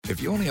If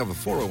you only have a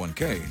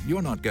 401k,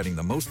 you're not getting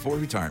the most for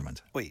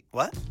retirement. Wait,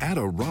 what? Add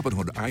a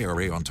Robinhood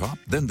IRA on top,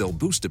 then they'll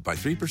boost it by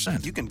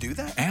 3%. You can do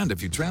that? And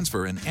if you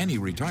transfer in any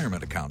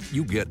retirement account,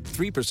 you get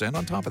 3%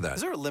 on top of that.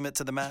 Is there a limit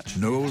to the match?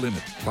 No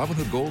limit.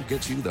 Robinhood Gold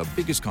gets you the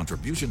biggest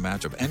contribution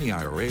match of any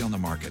IRA on the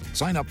market.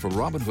 Sign up for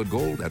Robinhood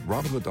Gold at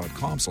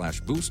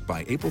Robinhood.com/boost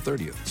by April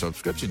 30th.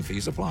 Subscription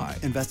fees apply.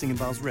 Investing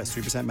involves risk.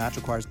 3% match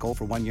requires gold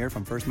for 1 year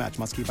from first match.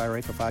 Must keep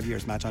IRA for 5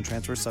 years. Match on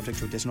transfers subject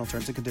to additional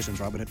terms and conditions.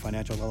 Robinhood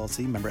Financial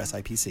LLC, member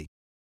SIPC.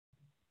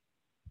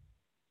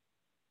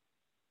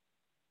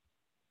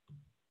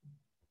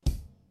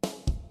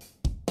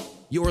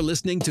 You're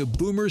listening to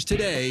Boomers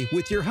Today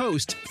with your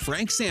host,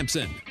 Frank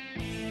Sampson.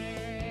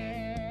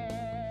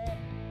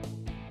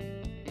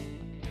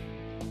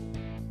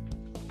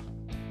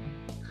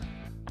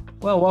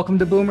 Well, welcome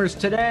to Boomers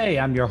Today.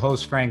 I'm your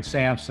host, Frank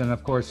Sampson.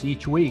 Of course,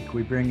 each week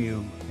we bring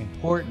you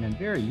important and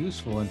very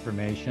useful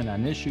information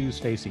on issues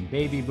facing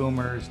baby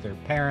boomers, their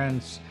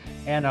parents,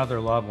 and other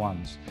loved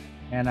ones.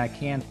 And I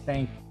can't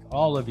thank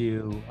all of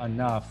you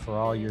enough for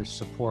all your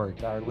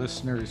support. Our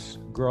listeners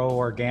grow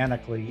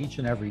organically each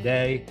and every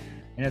day,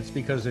 and it's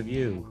because of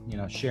you,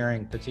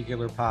 sharing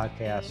particular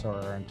podcasts or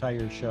our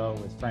entire show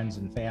with friends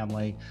and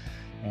family.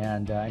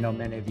 And I know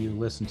many of you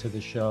listen to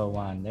the show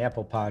on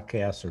Apple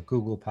Podcasts or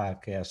Google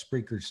Podcasts,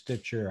 Spreaker,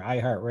 Stitcher,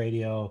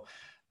 iHeartRadio.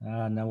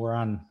 Now we're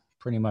on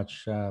pretty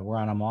much, we're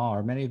on them all.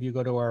 Or many of you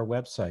go to our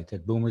website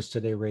at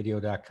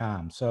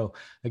boomerstodayradio.com. So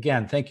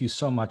again, thank you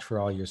so much for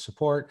all your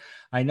support.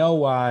 I know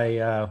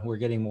why we're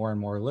getting more and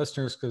more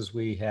listeners, because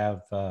we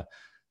have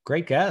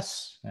great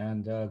guests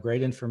and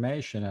great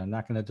information. I'm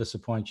not going to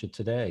disappoint you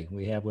today.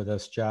 We have with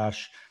us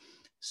Josh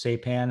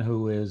Sapan,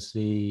 who is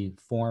the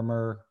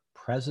former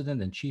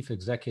President and Chief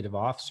Executive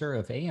Officer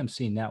of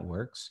AMC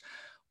Networks,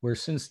 where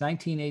since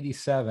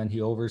 1987,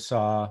 he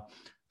oversaw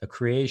the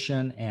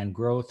creation and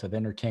growth of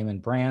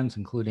entertainment brands,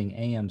 including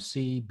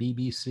AMC,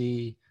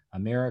 BBC,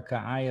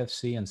 America,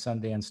 IFC, and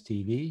Sundance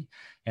TV,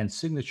 and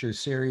signature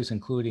series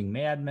including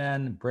Mad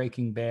Men,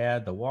 Breaking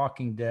Bad, The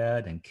Walking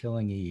Dead, and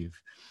Killing Eve.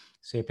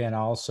 Sapan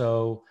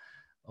also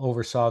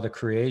oversaw the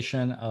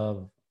creation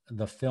of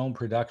the film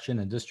production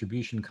and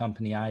distribution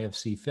company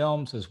IFC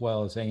Films, as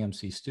well as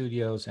AMC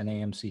Studios and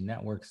AMC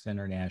Networks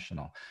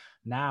International.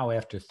 Now,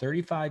 after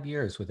 35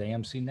 years with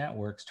AMC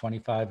Networks,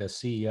 25 as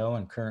CEO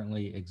and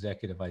currently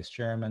Executive Vice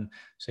Chairman,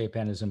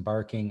 Sapan is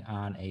embarking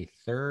on a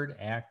third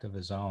act of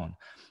his own,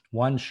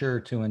 one sure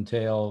to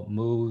entail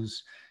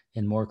moves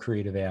in more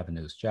creative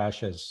avenues. Josh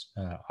has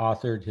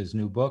authored his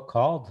new book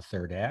called The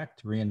Third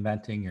Act,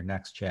 Reinventing Your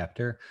Next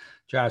Chapter.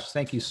 Josh,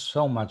 thank you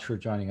so much for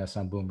joining us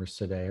on Boomers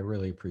Today. I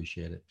really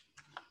appreciate it.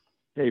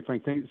 Hey,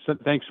 Frank,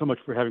 thanks so much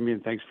for having me,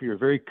 and thanks for your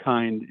very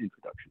kind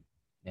introduction.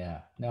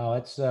 Yeah, no,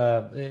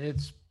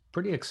 it's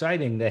pretty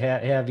exciting to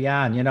have you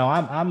on.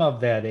 I'm of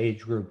that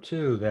age group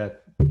too,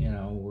 that,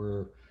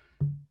 we're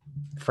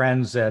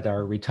friends that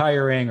are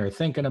retiring or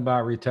thinking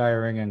about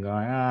retiring and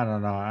going, I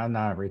don't know, I'm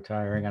not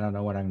retiring. I don't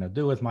know what I'm going to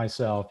do with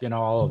myself,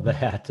 all of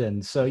that.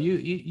 And so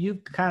you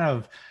kind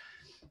of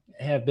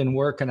have been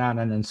working on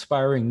an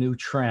inspiring new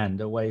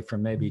trend away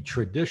from maybe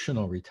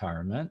traditional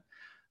retirement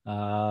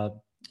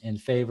in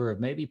favor of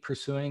maybe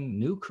pursuing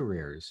new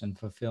careers and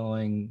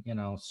fulfilling,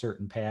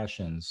 certain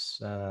passions.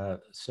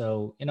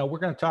 So, we're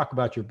going to talk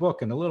about your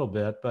book in a little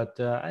bit, but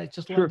I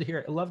just Sure.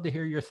 love to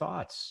hear your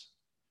thoughts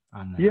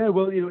on that. Yeah,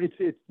 well,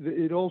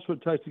 it also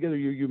ties together.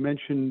 You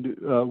mentioned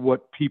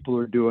what people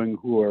are doing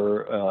who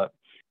are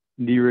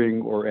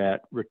nearing or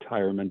at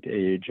retirement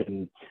age,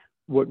 and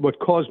what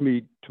caused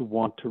me to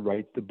want to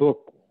write the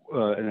book,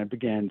 and I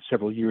began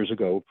several years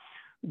ago,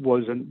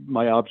 was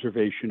my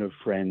observation of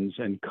friends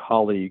and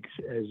colleagues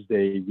as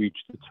they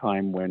reached the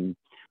time when,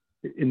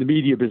 in the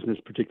media business,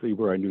 particularly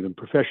where I knew them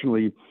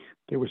professionally,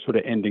 they were sort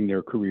of ending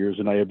their careers,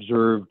 and I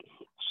observed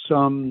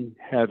some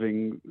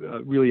having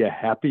really a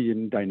happy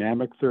and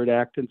dynamic third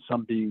act, and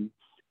some being,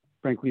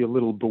 frankly, a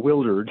little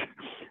bewildered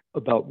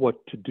about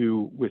what to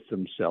do with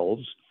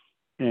themselves.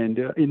 And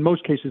in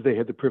most cases, they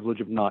had the privilege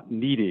of not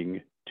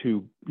needing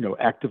to,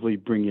 actively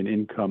bring in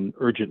income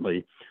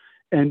urgently.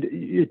 And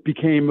it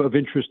became of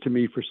interest to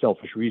me for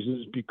selfish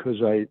reasons, because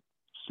I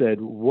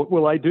said, what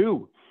will I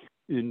do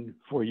in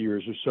 4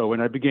 years or so?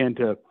 And I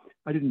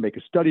didn't make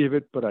a study of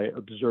it, but I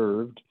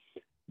observed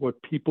what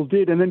people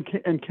did, and then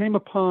came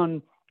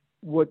upon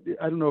what,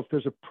 I don't know if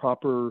there's a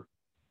proper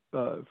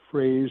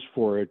phrase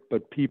for it,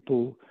 but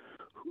people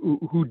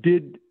who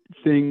did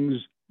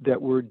things that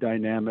were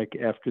dynamic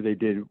after they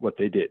did what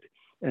they did.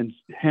 And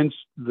hence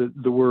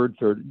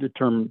the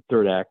term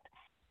third act,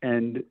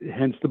 and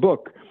hence the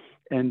book.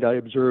 And I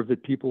observed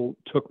that people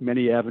took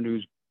many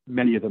avenues,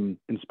 many of them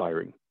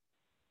inspiring.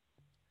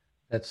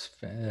 That's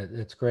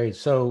great.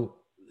 So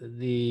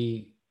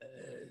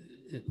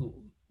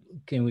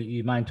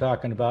you mind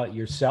talking about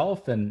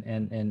yourself and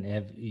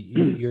have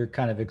you're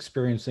kind of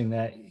experiencing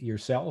that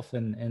yourself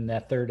in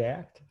that third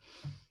act?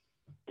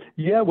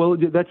 Yeah, well,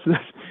 that's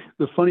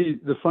the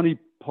funny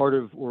part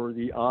of, or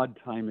the odd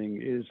timing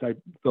is,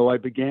 though I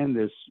began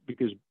this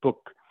because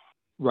book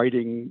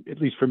writing, at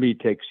least for me,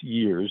 takes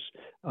years.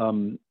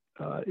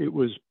 it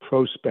was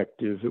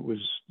prospective. It was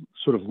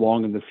sort of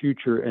long in the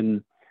future,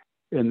 and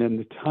then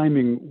the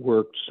timing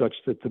worked such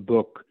that the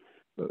book,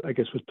 I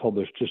guess, was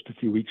published just a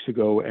few weeks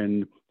ago,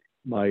 and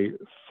my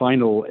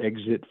final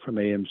exit from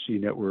AMC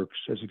Networks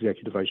as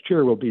executive vice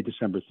chair will be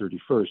December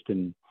 31st,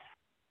 and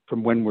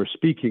from when we're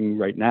speaking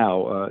right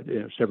now,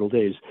 several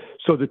days.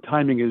 So the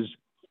timing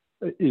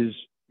is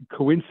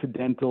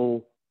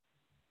coincidental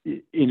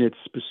in its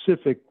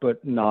specific,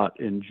 but not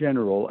in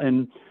general.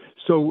 And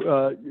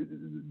so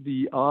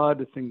the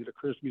odd thing that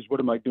occurs to me is, what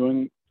am I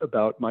doing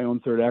about my own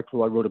third act?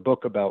 Well, I wrote a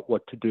book about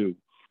what to do,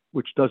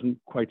 which doesn't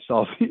quite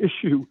solve the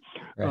issue.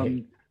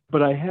 Right.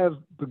 But I have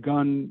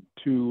begun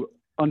to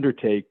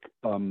undertake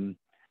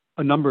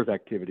a number of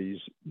activities,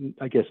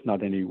 I guess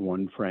not any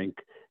one, Frank,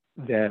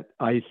 that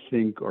I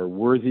think are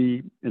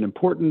worthy and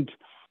important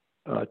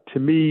to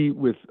me,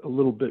 with a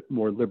little bit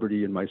more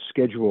liberty in my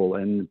schedule.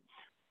 And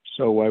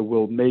so I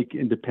will make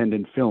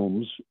independent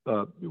films,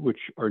 which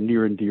are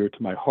near and dear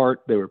to my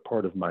heart. They were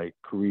part of my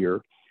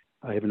career.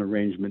 I have an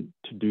arrangement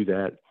to do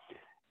that,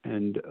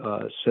 and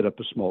set up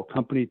a small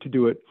company to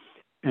do it.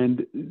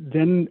 And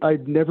then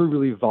I'd never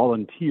really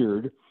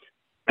volunteered.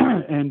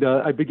 And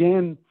I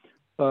began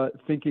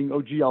thinking,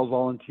 oh, gee, I'll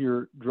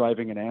volunteer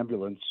driving an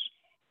ambulance.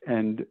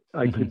 And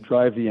I could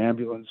drive the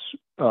ambulance,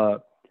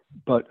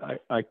 but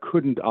I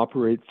couldn't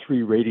operate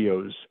 3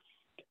 radios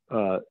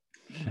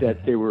that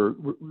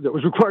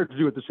was required to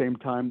do at the same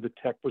time. The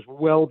tech was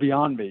well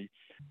beyond me.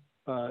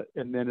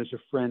 And then, as a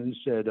friend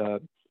said,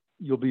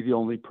 you'll be the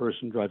only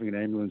person driving an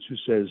ambulance who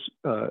says,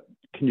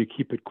 can you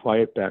keep it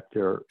quiet back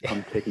there?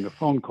 I'm taking a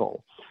phone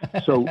call.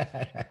 So,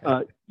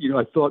 I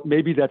thought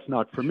maybe that's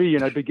not for me.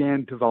 And I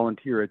began to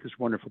volunteer at this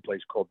wonderful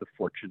place called the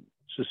Fortune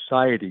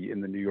Society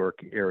in the New York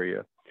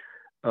area,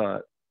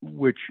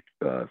 which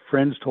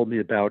friends told me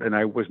about, and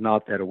I was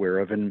not that aware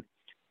of. And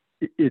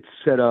it's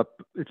set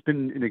up, it's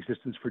been in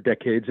existence for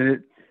decades, and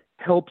it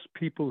helps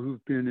people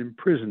who've been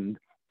imprisoned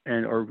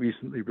and are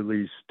recently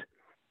released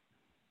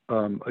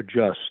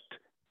adjust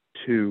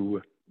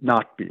to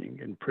not being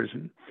in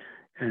prison.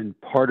 And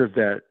part of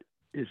that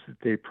is that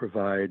they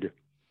provide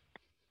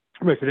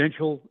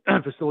residential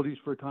facilities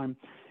for a time.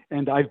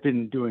 And I've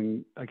been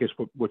doing, I guess,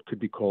 what could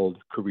be called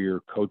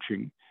career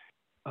coaching.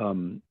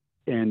 And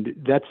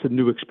that's a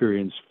new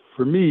experience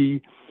for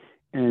me.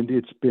 And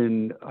it's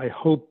been, I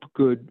hope,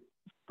 good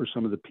for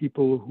some of the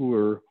people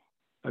who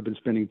I've been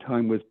spending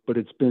time with. But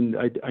it's been,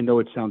 I know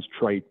it sounds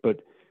trite,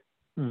 but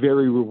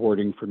very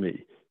rewarding for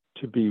me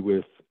to be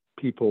with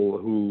people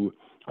who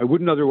I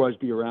wouldn't otherwise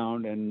be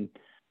around, and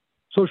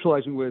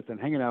socializing with and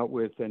hanging out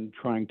with and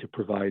trying to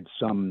provide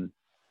some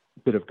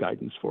bit of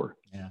guidance for.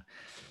 Yeah.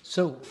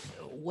 So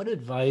what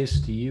advice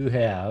do you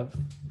have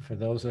for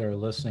those that are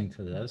listening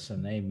to this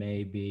and they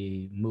may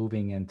be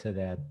moving into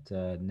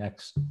that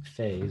next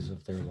phase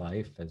of their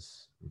life,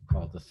 as we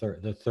call it,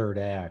 the third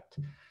act?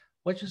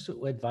 What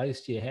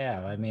advice do you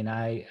have? I mean,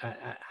 I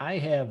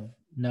have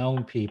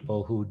known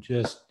people who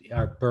just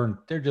are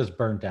they're just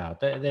burnt out.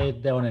 They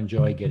don't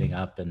enjoy getting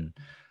up and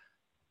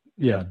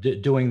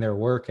doing their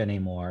work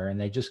anymore, and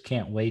they just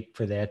can't wait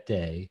for that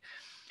day.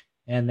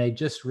 And they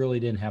just really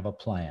didn't have a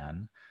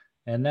plan.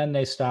 And then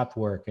they stopped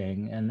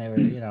working, and they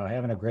were,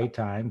 having a great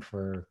time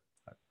for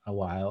a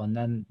while. And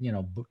then,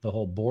 the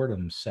whole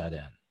boredom set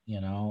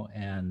in,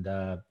 and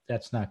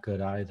that's not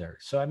good either.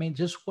 So, I mean,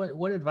 just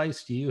what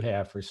advice do you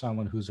have for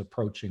someone who's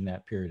approaching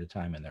that period of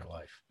time in their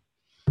life?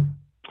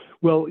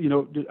 Well,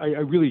 I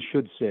really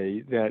should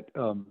say that,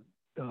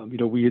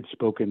 we had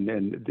spoken,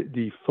 and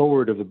the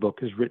foreword of the book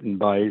is written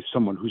by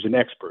someone who's an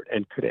expert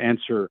and could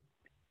answer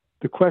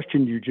the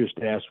question you just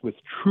asked with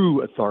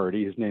true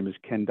authority. His name is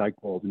Ken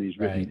Dykewald, and he's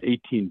written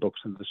 18 books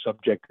on the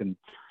subject and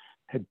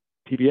had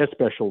PBS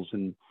specials,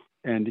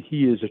 and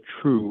he is a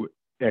true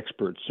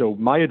expert. So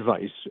my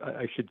advice,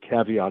 I should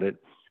caveat it,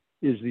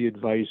 is the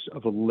advice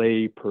of a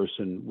lay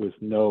person with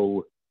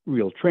no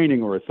real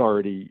training or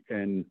authority,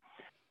 and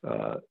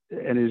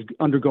is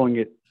undergoing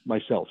it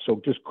myself.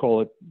 So just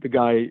call it the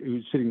guy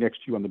who's sitting next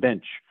to you on the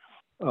bench.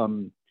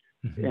 And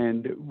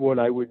what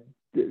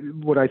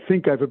I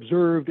think I've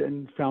observed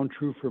and found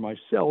true for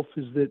myself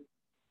is that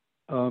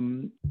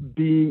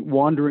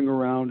wandering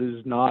around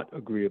is not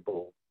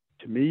agreeable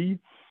to me,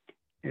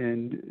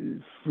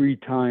 and free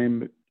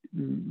time,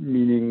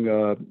 meaning,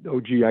 oh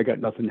gee, I got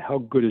nothing, how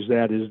good is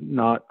that, is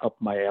not up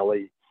my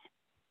alley.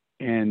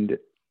 And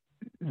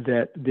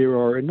that there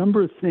are a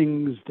number of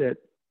things that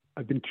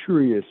I've been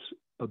curious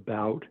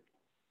about,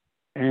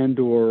 and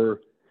or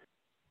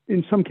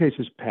in some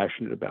cases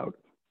passionate about,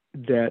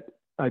 that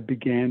I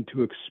began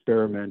to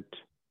experiment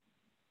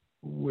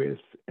with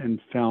and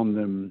found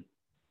them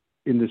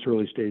in this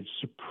early stage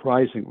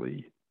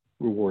surprisingly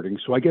rewarding.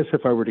 So I guess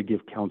if I were to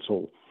give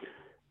counsel,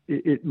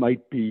 it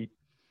might be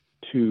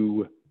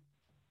to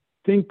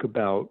think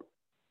about,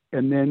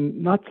 and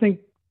then not think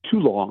too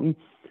long,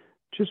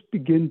 just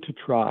begin to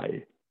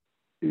try,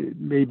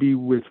 maybe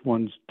with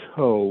one's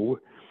toe,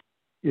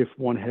 if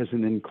one has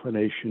an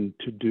inclination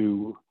to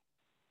do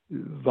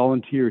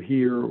volunteer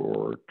here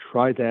or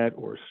try that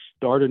or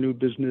start a new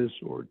business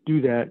or do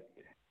that.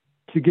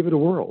 to give it a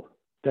whirl.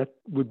 That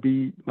would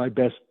be my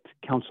best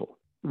counsel,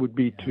 would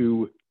be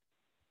to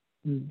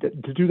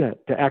do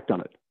that, to act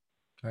on it.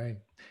 Right.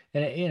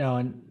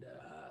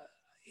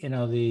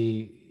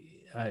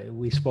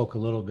 We spoke a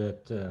little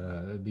bit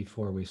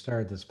before we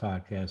started this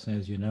podcast. And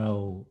as you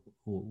know,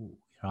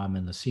 I'm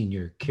in the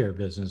senior care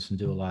business and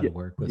do a lot of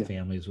work with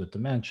families with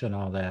dementia and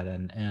all that.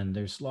 And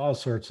there's all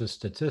sorts of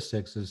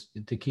statistics. Is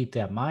to keep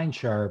that mind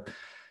sharp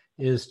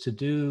is to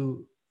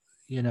do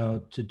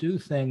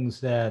things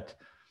that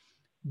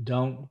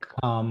don't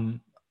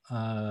come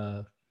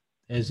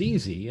as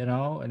easy, and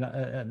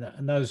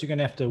those you're going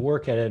to have to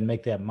work at it and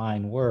make that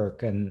mind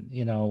work. And,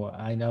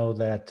 I know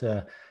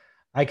that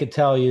I could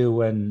tell you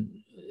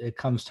when it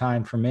comes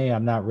time for me,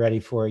 I'm not ready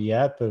for it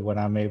yet, but when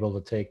I'm able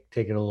to take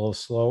it a little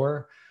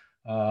slower,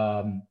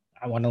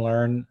 I want to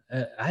learn.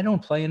 I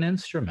don't play an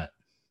instrument.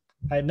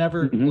 I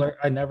never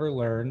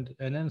learned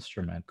an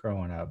instrument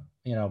growing up.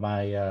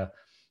 I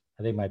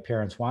think my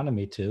parents wanted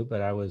me to,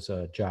 but I was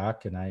a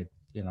jock and I,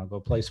 go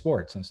play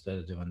sports instead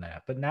of doing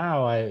that. But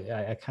now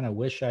I kind of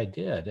wish I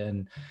did.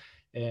 And,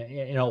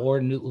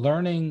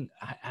 learning,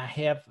 I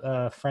have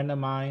a friend of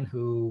mine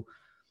who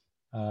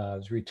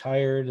was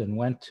retired and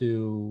went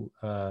to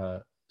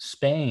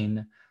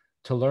Spain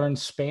to learn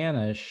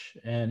Spanish,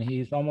 and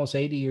he's almost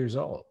 80 years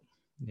old,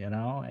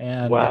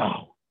 and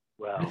wow.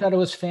 I thought it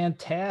was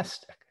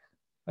fantastic.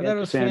 I thought it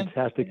was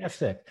fantastic.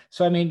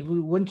 So,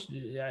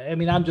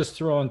 I'm just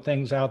throwing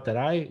things out that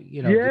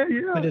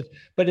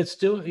but it's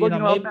doing,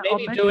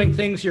 maybe doing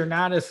things you're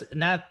not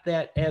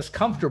as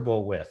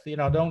comfortable with,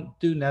 don't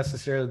do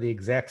necessarily the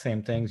exact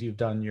same things you've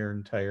done your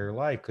entire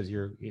life, because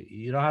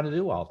you know how to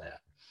do all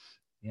that,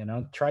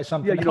 try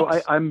something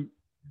else.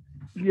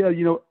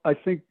 I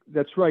think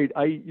that's right.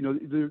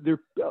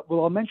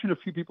 I'll mention a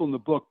few people in the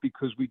book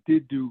because we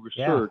did do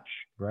research.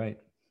 Yeah, right.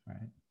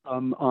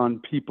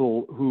 On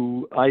people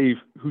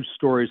whose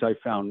stories I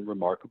found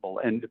remarkable.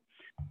 And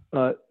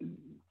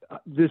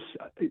this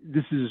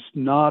is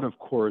not, of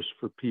course,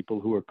 for people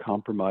who are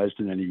compromised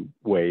in any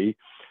way,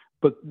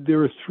 but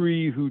there are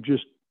three who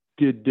just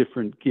did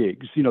different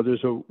gigs.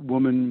 There's a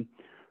woman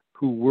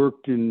who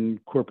worked in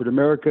corporate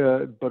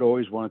America, but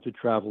always wanted to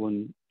travel.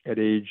 And at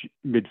age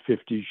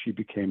mid-50s, she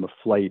became a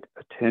flight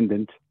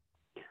attendant.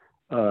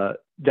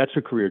 That's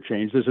a career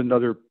change. There's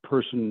another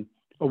person,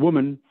 a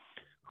woman,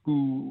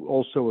 who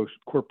also a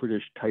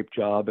corporate-ish type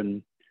job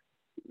and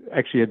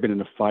actually had been in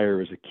a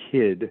fire as a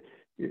kid.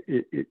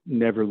 It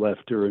never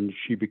left her, and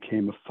she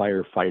became a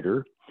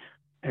firefighter.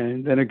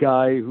 And then a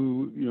guy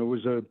who,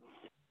 was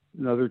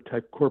another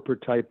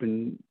corporate type,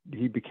 and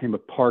he became a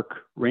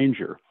park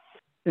ranger.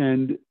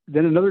 And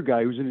then another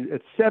guy who's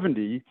at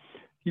 70,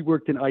 he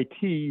worked in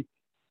IT,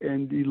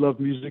 and he loved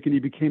music, and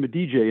he became a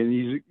DJ, and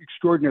he's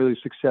extraordinarily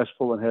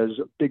successful and has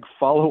a big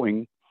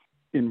following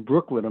in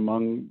Brooklyn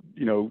among,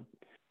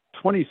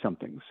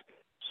 20-somethings.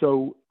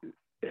 So,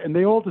 and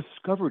they all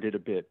discovered it a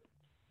bit,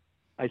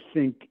 I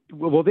think.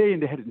 Well, they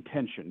had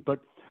intention,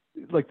 but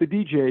like the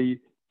DJ,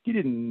 he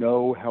didn't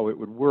know how it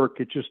would work.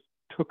 It just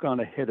took on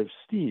a head of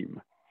steam.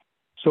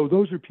 So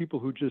those are people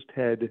who just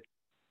had,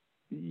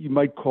 you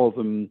might call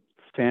them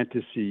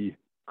fantasy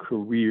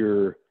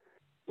career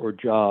or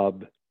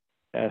job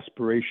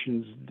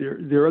aspirations.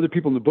 There are other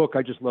people in the book.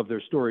 I just love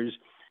their stories.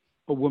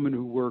 A woman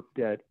who worked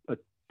at a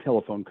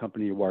telephone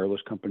company, a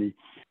wireless company,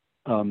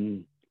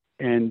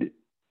 and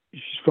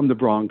she's from the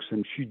Bronx,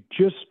 and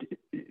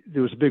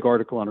there was a big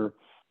article on her,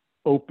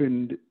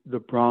 opened the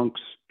Bronx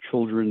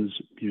Children's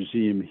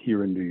Museum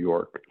here in New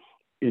York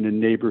in a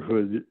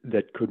neighborhood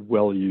that could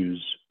well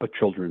use a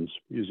children's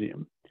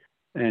museum.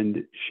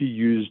 And she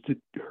used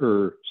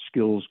her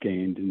skills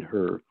gained in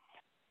her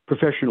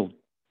professional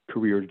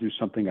career to do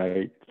something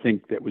I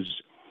think that was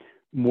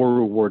more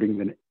rewarding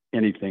than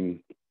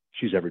anything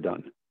she's ever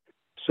done.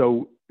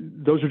 So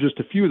those are just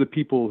a few of the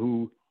people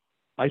who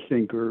I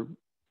think are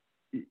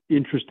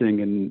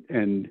interesting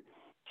and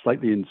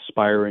slightly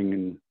inspiring.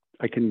 And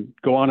I can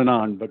go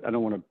on, but I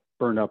don't want to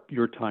burn up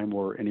your time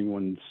or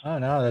anyone's. Oh,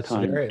 no, that's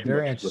very,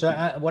 very interesting.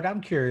 What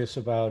I'm curious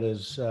about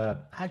is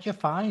how'd you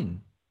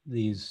find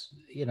these,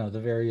 the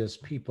various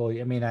people?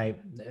 I mean,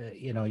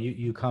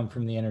 you come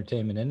from the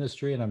entertainment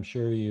industry, and I'm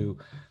sure you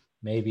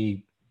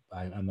maybe,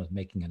 I'm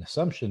making an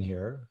assumption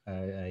here.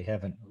 I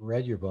haven't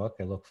read your book.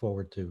 I look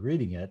forward to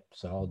reading it.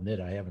 So I'll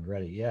admit I haven't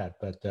read it yet,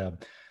 but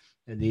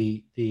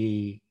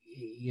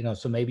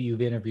so maybe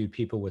you've interviewed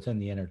people within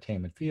the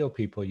entertainment field,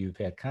 people you've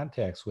had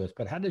contacts with,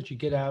 but how did you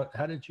get out?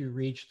 How did you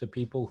reach the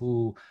people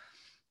who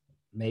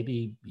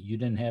maybe you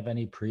didn't have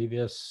any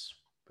previous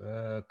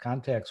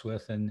contacts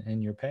with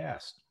in your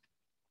past?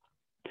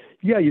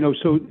 Yeah,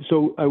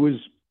 so I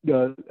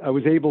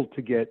was able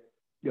to get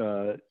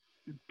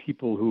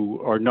people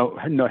who are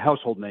no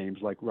household names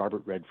like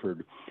Robert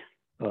Redford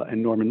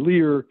and Norman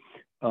Lear,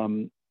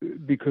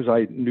 because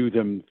I knew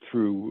them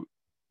through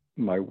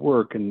my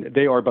work. And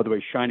they are, by the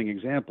way, shining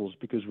examples,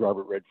 because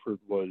Robert Redford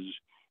was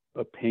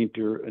a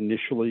painter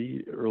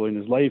initially early in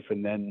his life,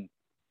 and then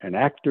an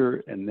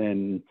actor. And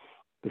then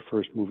the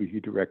first movie he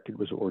directed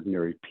was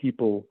Ordinary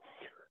People.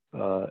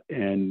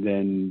 and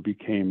then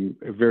became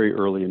a very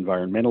early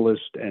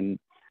environmentalist. And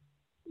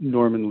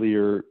Norman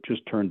Lear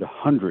just turned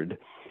 100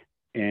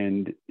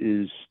 and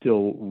is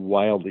still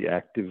wildly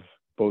active,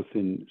 both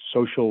in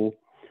social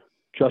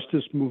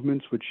justice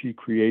movements, which he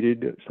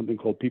created, something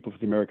called People for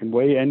the American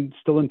Way, and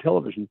still in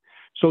television.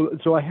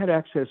 So I had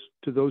access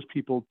to those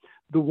people.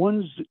 The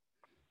ones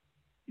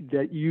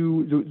that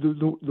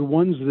the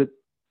ones that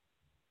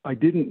I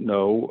didn't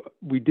know,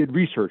 we did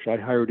research. I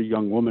hired a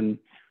young woman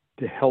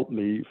to help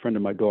me, a friend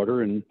of my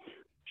daughter, and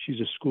she's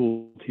a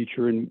school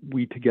teacher, and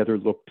we together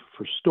looked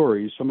for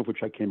stories, some of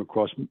which I came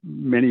across,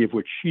 many of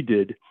which she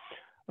did.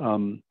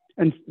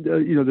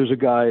 There's a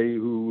guy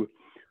who,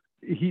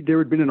 there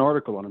had been an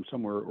article on him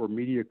somewhere, or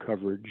media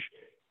coverage,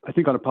 I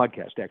think on a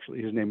podcast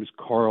actually. His name is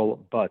Carl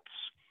Butts.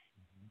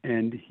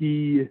 And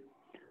he,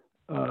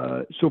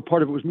 so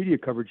part of it was media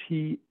coverage.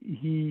 He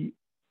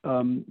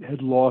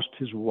had lost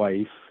his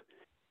wife,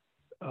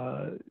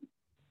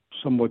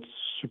 somewhat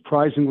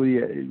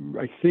surprisingly,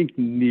 I think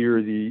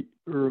near the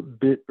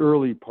bit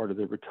early part of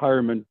their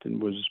retirement,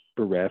 and was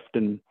bereft.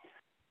 And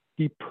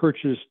he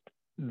purchased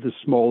the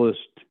smallest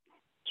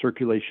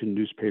circulation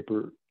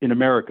newspaper in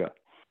America,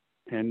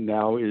 and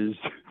now is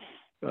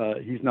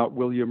he's not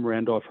William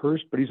Randolph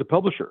Hearst, but he's a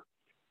publisher.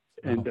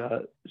 And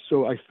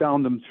so I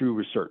found them through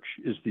research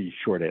is the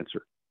short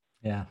answer.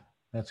 Yeah,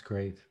 that's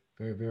great.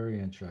 Very, very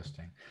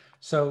interesting.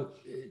 So,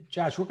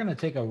 Josh, we're going to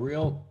take a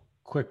real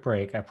quick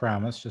break, I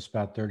promise, just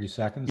about 30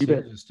 seconds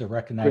here, just to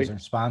recognize our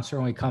sponsor.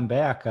 When we come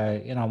back,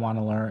 I want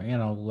to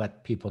learn,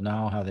 let people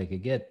know how they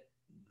could get,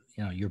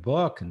 your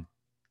book, and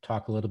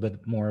talk a little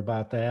bit more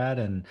about that,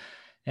 and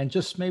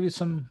just maybe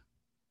some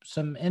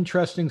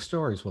interesting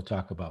stories we'll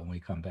talk about when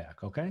we come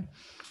back. Okay.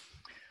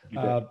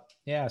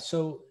 Yeah.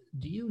 So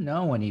do you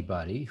know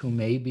anybody who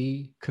may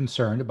be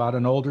concerned about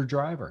an older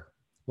driver?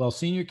 Well,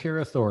 Senior Care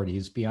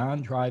Authority's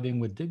Beyond Driving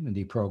with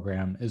Dignity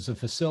program is a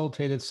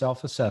facilitated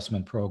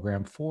self-assessment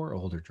program for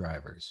older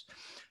drivers.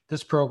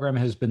 This program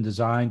has been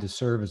designed to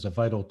serve as a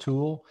vital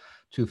tool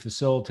to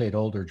facilitate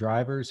older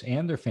drivers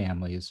and their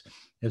families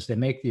as they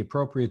make the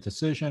appropriate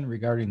decision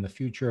regarding the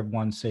future of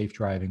one's safe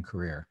driving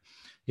career.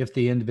 If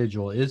the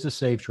individual is a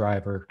safe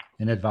driver,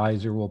 an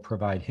advisor will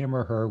provide him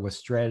or her with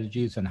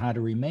strategies on how to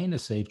remain a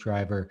safe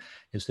driver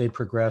as they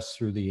progress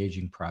through the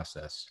aging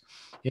process.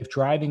 If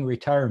driving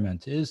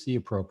retirement is the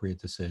appropriate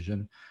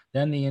decision,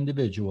 then the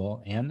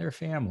individual and their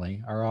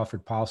family are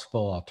offered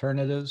possible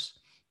alternatives,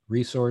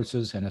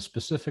 resources, and a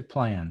specific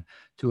plan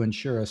to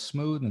ensure a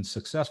smooth and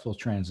successful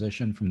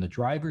transition from the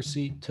driver's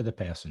seat to the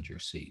passenger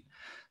seat.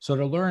 So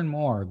to learn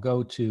more,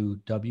 go to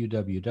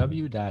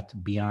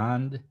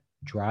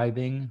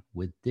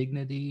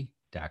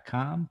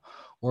www.beyonddrivingwithdignity.com,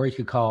 or you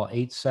could call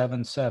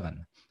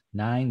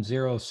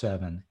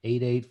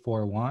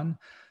 877-907-8841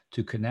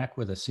 to connect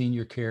with a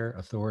Senior Care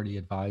Authority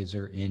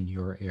advisor in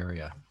your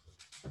area.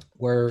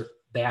 We're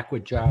back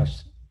with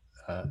Josh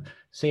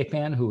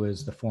Sapan, who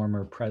is the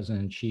former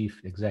president and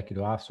chief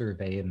executive officer of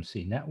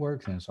AMC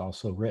Networks, and has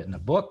also written a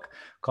book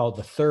called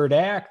The Third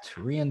Act,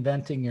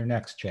 Reinventing Your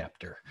Next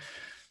Chapter.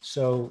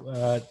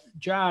 So,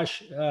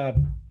 Josh,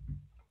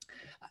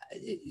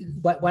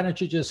 why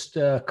don't you just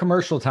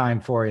commercial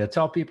time for you?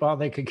 Tell people how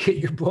they could get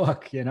your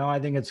book. I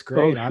think it's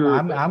great. Oh, sure.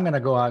 I'm going to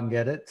go out and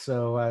get it.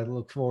 So I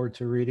look forward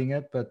to reading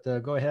it, but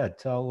go ahead.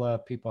 Tell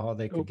people how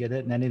they could get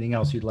it and anything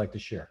else you'd like to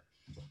share.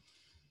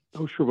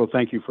 Oh, sure. Well,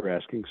 thank you for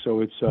asking.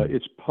 So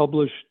it's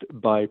published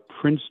by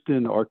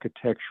Princeton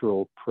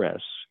Architectural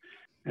Press,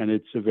 and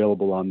it's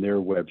available on their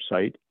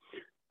website.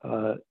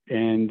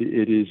 And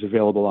it is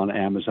available on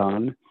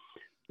Amazon.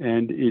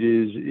 And it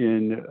is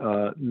in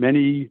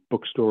many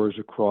bookstores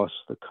across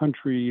the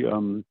country.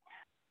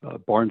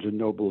 Barnes &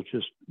 Noble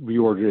just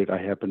reordered it, I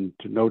happened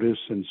to notice.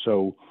 And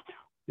so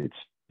it's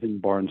in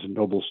Barnes &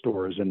 Noble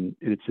stores, and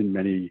it's in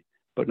many,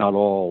 but not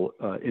all,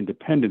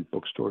 independent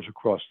bookstores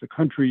across the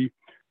country.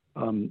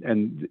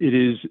 And it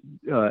is,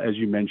 as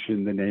you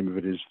mentioned, the name of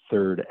it is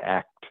Third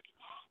Act.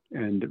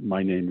 And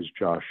my name is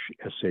Josh,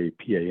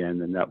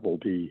 Sapan, and that will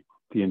be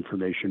the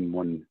information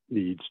one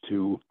needs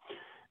to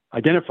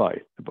identify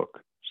the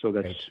book. So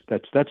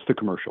that's the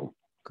commercial.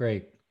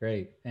 Great.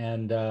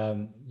 And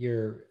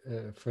you're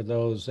for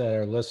those that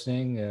are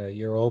listening,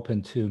 you're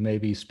open to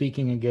maybe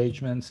speaking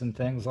engagements and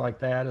things like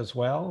that as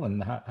well.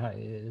 And how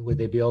would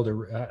they be able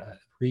to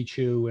reach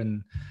you,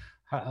 and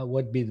what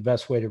would be the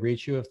best way to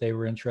reach you if they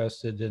were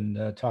interested in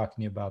talking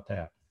to you about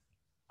that?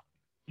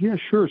 Yeah,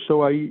 sure.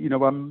 So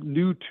I'm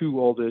new to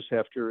all this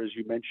after, as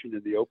you mentioned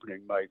in the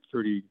opening, my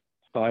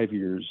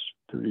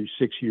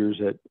 36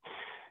 years at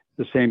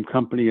the same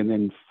company, and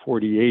then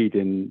 48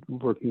 in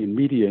working in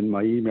media. And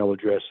my email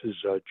address is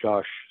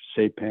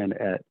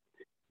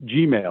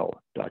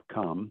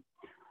joshsapan@gmail.com.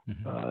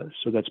 Mm-hmm.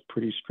 So that's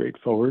pretty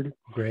straightforward.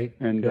 Great.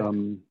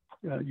 And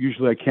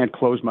usually I can't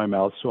close my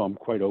mouth, so I'm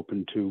quite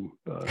open to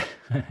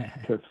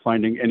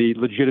finding any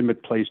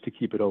legitimate place to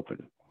keep it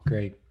open.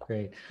 Great.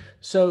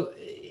 So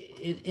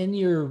in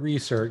your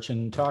research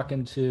and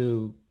talking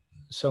to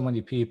so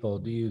many people,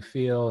 do you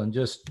feel, and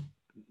just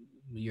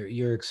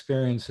your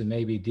experience in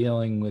maybe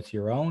dealing with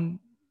your own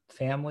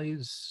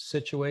family's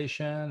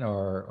situation,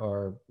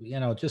 or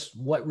just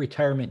what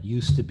retirement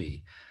used to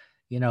be,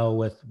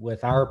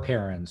 with our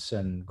parents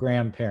and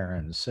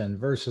grandparents, and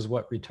versus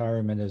what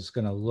retirement is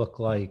going to look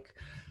like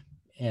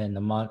in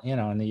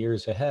in the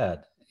years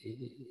ahead?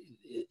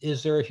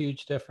 Is there a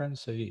huge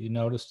difference? Have you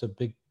noticed a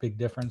big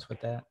difference with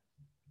that?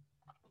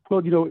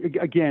 Well,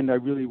 again, I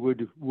really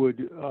would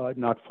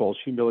not false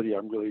humility.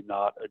 I'm really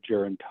not a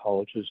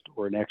gerontologist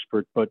or an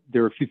expert, but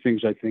there are a few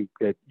things I think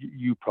that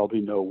you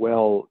probably know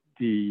well.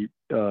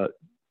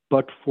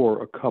 But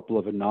for a couple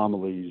of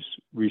anomalies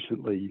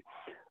recently,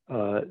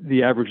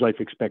 the average life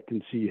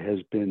expectancy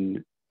has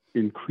been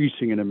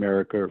increasing in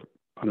America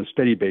on a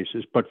steady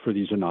basis, but for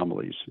these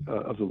anomalies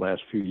of the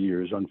last few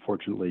years,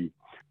 unfortunately,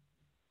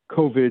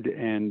 COVID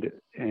and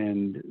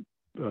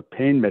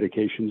pain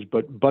medications,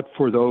 but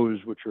for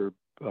those which are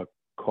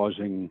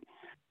causing,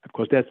 of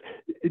course, death,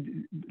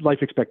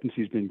 life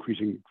expectancy has been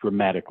increasing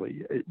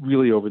dramatically,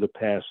 really over the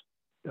past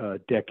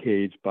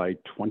decades by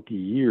 20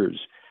 years.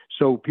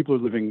 So people are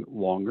living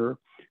longer,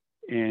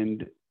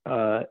 and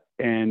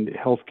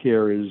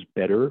healthcare is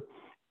better,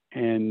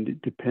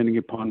 and depending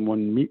upon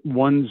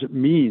one's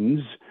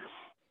means,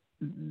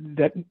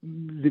 that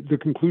the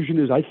conclusion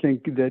is, I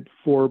think, that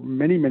for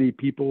many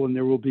people, and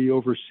there will be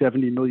over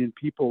 70 million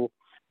people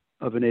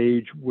of an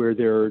age where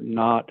they're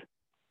not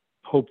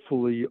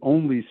hopefully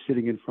only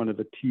sitting in front of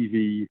a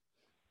TV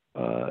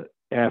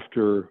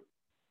after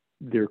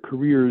their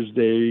careers,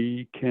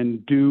 they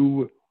can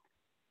do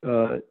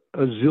a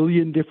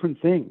zillion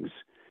different things,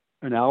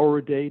 an hour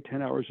a day,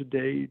 10 hours a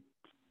day,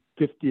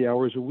 50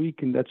 hours a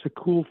week, and that's a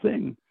cool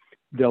thing.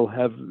 They'll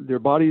have their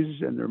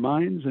bodies and their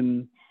minds,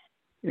 and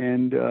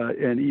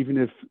even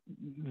if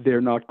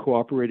they're not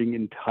cooperating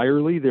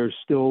entirely, they're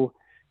still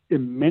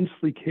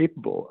immensely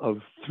capable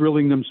of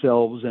thrilling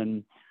themselves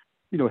and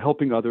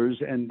helping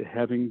others and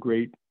having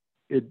great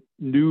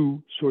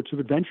new sorts of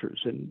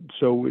adventures. And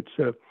so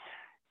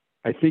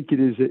I think it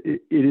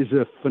is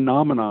a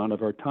phenomenon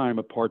of our time,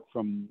 apart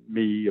from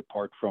me,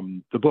 apart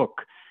from the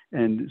book.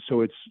 And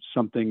so it's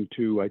something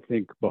to, I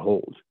think,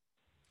 behold.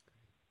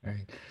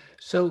 Right.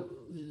 So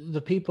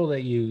the people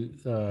that you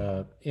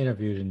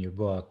interviewed in your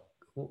book,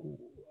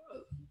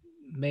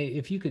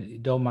 if you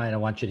don't mind, I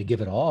want you to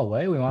give it all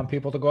away. We want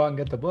people to go out and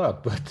get the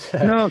book, but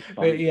no,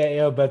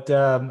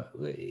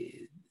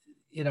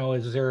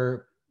 is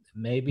there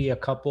maybe a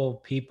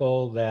couple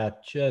people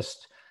that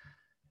just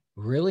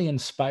really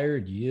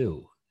inspired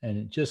you and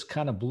it just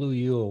kind of blew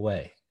you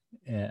away,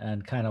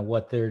 and kind of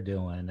what they're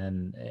doing,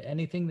 and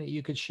anything that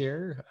you could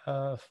share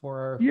for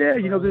our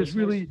there's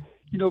really,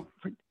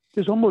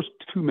 there's almost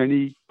too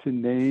many to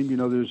name.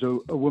 There's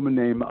a woman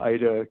named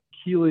Ida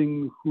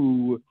Keeling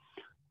who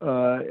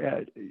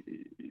ran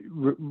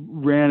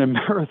a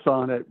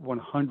marathon at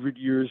 100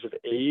 years of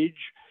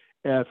age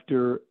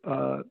after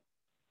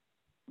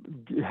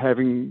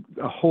having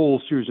a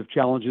whole series of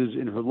challenges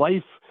in her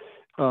life.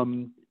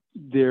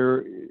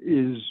 There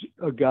is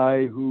a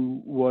guy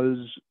who was,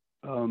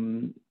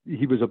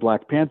 he was a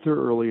Black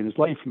Panther early in his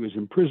life. He was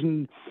in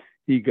prison.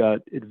 He got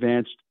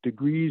advanced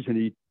degrees, and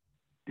he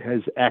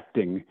has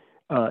acting.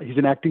 He's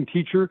an acting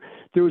teacher.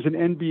 There was an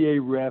NBA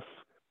ref,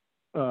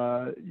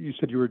 you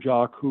said you were a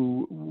jock,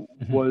 who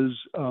was,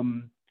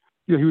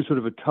 he was sort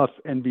of a tough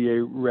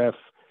NBA ref,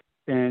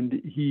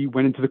 and he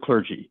went into the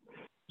clergy.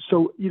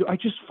 So, I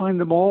just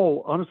find them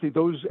all, honestly,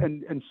 those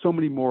and so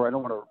many more. I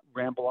don't want to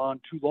ramble on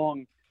too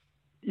long.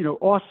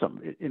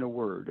 Awesome, in a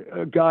word.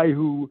 A guy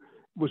who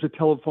was a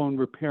telephone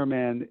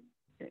repairman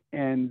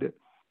and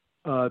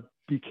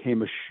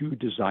became a shoe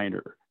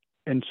designer.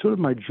 And sort of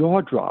my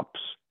jaw drops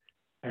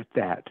at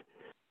that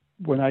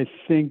when I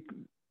think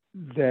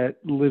that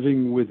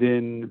living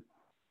within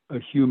a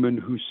human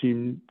who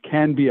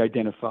can be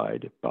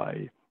identified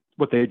by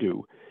what they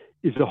do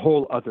is a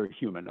whole other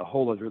human, a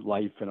whole other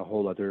life, and a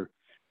whole other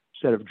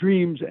set of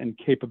dreams and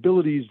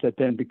capabilities that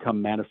then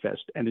become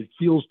manifest. And it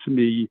feels to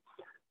me,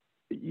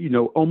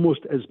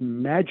 almost as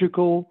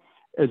magical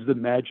as the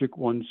magic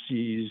one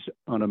sees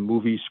on a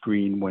movie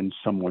screen when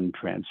someone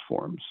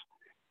transforms.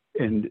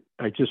 And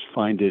I just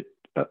find it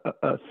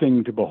a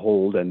thing to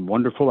behold and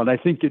wonderful. And I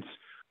think it's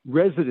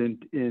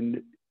resident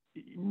in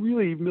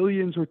really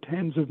millions or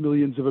tens of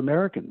millions of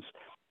Americans,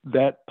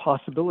 that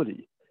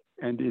possibility.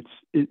 And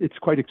it's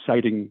quite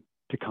exciting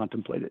to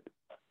contemplate it.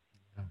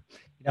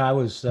 I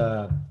was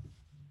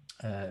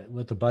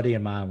with a buddy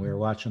of mine. We were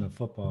watching a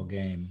football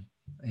game.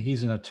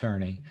 He's an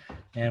attorney,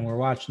 and we're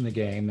watching the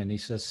game, and he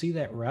says, "See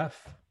that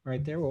ref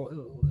right there,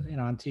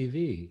 on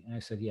TV?" And I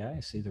said, "Yeah, I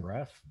see the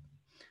ref."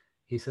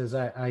 He says,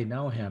 I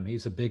know him.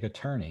 He's a big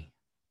attorney.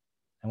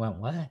 I went,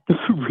 "What?"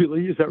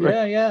 Really? Is that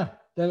right? Yeah.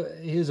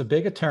 He's a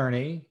big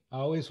attorney,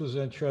 always was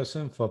interested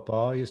in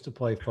football. He used to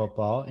play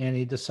football, and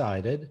he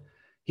decided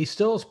he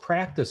still is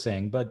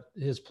practicing, but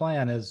his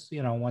plan is,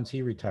 once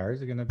he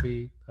retires, he's going to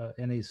be,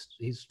 and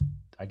he's,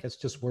 I guess,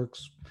 just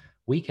works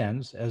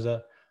weekends as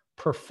a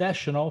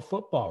professional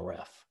football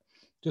ref.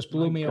 Just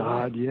blew me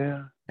away.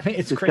 Yeah. I mean,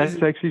 it's crazy.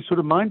 That's actually sort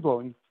of mind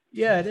blowing.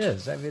 Yeah, it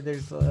is. I mean,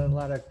 there's a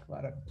lot of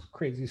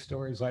crazy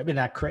stories. I mean,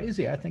 not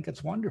crazy. I think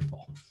it's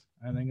wonderful.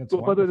 I think it's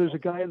wonderful. There's a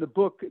guy in the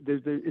book.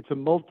 It's a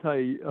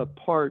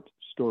multi-part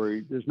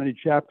story. There's many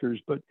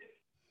chapters, but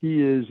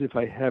he is, if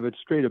I have it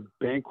straight, a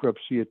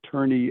bankruptcy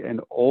attorney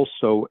and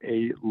also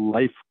a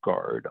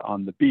lifeguard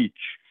on the beach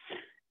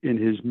in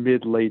his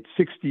mid-late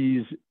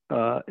 60s.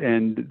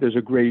 And there's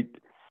a great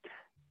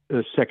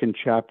second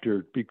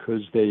chapter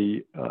because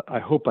I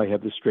hope I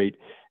have this straight,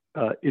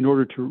 in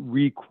order to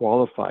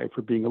re-qualify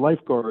for being a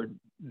lifeguard,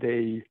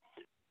 they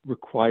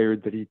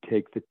required that he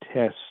take the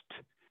test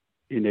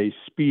in a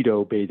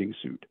Speedo bathing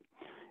suit.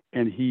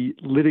 And he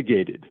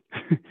litigated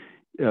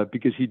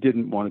because he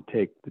didn't want to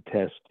take the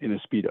test in a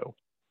Speedo.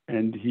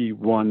 And he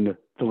won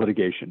the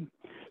litigation.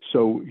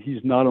 So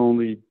he's not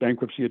only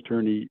bankruptcy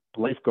attorney,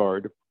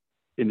 lifeguard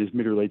in his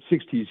mid or late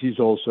 60s, he's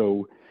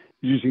also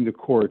using the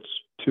courts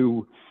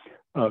to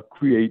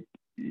create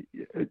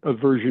a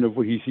version of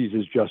what he sees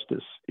as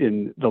justice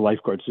in the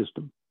lifeguard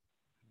system.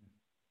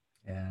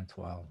 Yeah, it's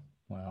wild.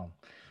 Wow.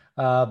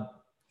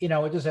 We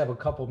just have a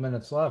couple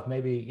minutes left.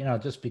 Maybe,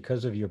 just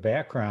because of your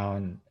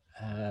background,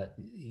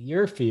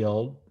 your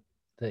field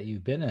that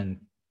you've been in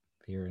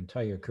for your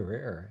entire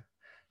career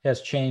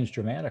has changed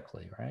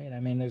dramatically, right? I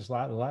mean, there's a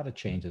lot of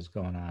changes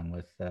going on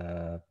with,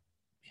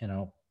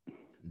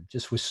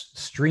 just with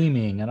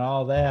streaming and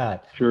all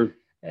that. Sure.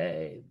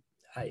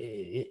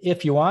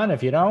 If you want,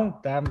 if you don't,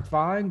 I'm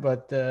fine.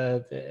 But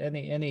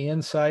any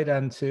insight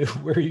onto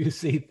where you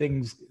see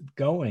things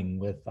going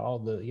with all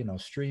the,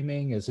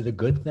 streaming? Is it a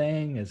good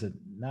thing? Is it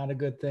not a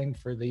good thing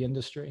for the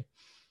industry?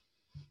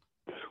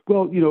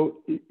 Well,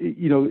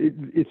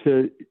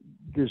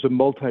 there's a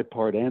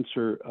multi-part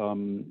answer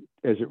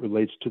as it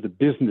relates to the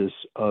business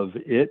of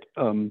it.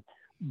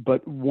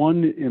 But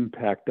one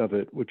impact of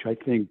it, which I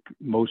think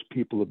most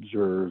people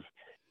observe,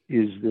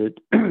 is that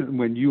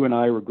when you and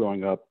I were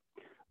growing up,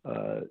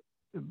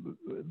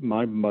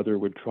 my mother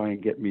would try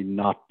and get me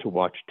not to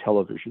watch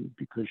television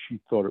because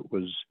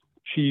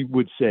she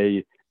would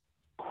say,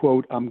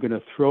 quote, "I'm going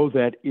to throw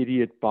that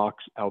idiot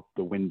box out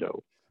the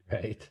window."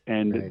 Right.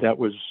 And right. that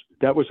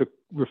was a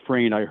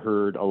refrain I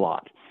heard a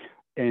lot.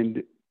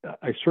 And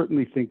I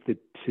certainly think that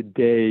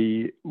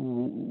today,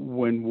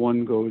 when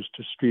one goes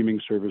to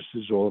streaming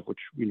services, all of which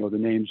we know the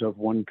names of,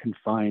 one can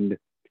find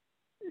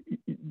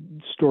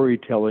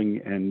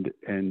storytelling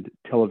and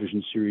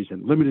television series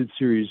and limited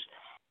series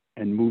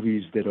and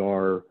movies that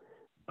are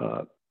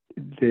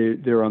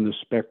they're on the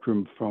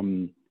spectrum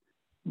from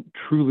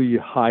truly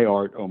high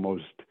art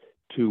almost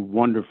to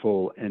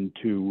wonderful and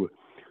to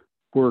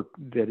work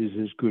that is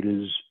as good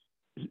as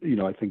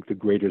I think the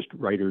greatest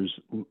writers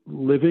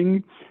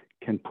living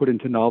can put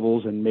into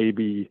novels and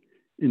maybe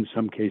in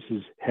some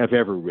cases have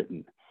ever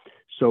written.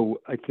 So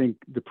I think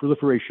the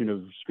proliferation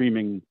of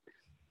streaming,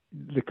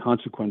 the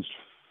consequence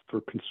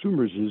for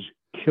consumers is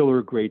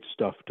killer great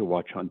stuff to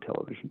watch on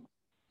television.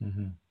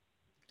 Mm-hmm.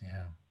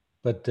 Yeah.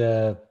 But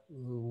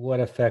what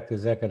effect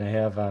is that going to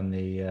have on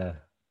the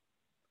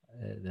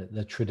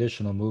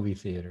traditional movie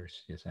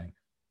theaters, you think?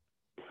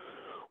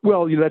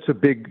 Well, that's a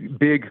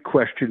big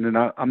question, and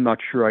I'm not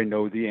sure I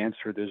know the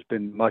answer. There's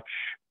been much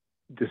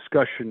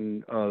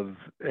discussion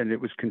and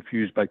it was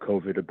confused by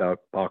COVID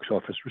about box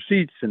office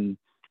receipts and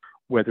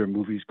whether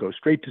movies go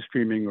straight to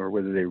streaming or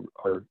whether they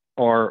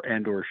are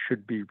and or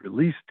should be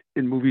released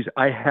in movies.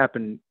 I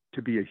happen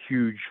to be a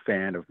huge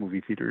fan of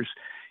movie theaters.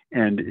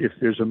 And if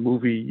there's a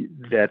movie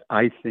that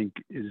I think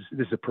this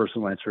is a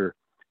personal answer,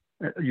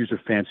 use a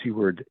fancy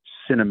word,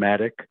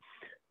 cinematic,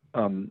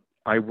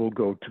 I will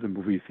go to the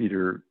movie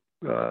theater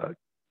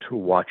to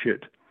watch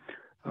it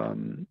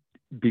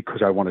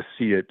because I want to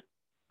see it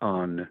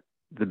on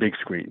the big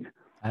screen.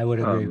 I would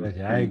agree with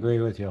you. I agree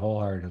with you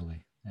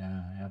wholeheartedly.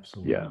 Yeah,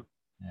 absolutely. Yeah.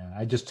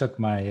 I just took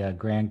my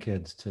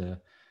grandkids to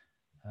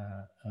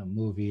a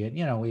movie, and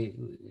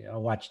I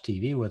watch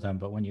TV with them.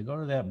 But when you go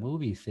to that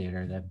movie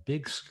theater, that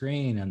big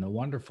screen and the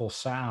wonderful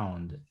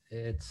sound,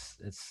 it's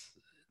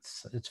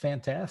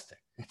fantastic.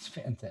 It's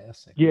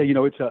fantastic. Yeah,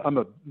 I'm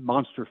a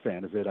monster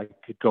fan of it. I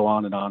could go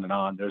on and on and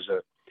on. There's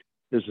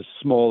a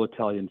small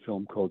Italian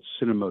film called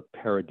Cinema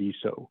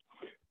Paradiso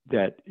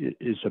that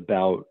is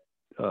about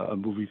a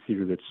movie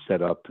theater that's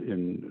set up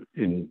in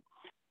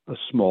a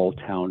small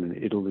town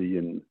in Italy,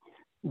 and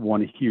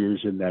one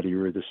hears in that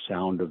era the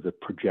sound of the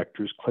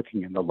projectors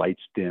clicking and the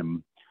lights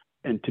dim.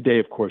 And today,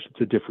 of course, it's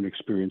a different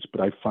experience,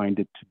 but I find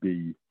it to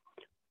be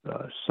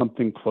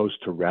something close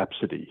to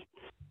rhapsody.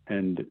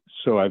 And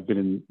so I've been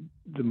in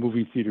the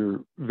movie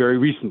theater very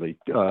recently,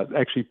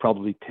 actually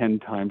probably 10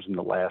 times in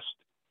the last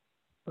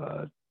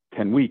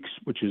 10 weeks,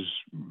 which is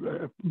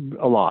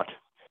a lot.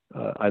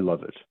 I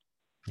love it.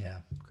 Yeah,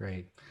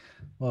 great.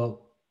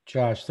 Well,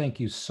 Josh, thank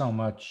you so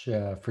much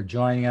for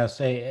joining us.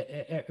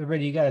 Hey,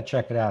 everybody, you got to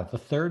check it out. The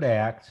third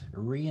act,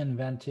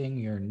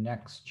 Reinventing Your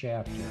Next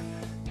Chapter.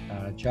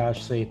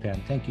 Josh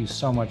Sapan, thank you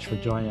so much for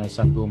joining us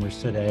on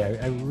Boomers today.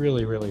 I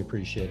really, really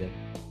appreciate it.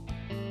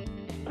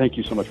 Thank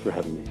you so much for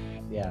having me.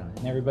 Yeah,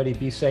 and everybody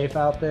be safe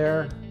out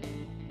there.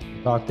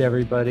 Talk to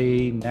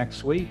everybody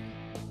next week.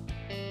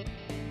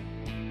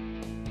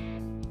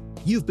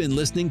 You've been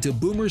listening to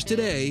Boomers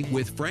Today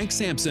with Frank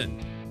Sampson.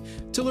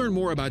 To learn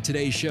more about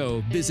today's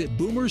show, visit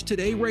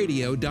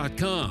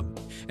boomerstodayradio.com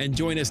and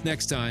join us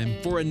next time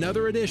for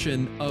another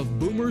edition of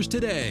Boomers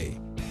Today.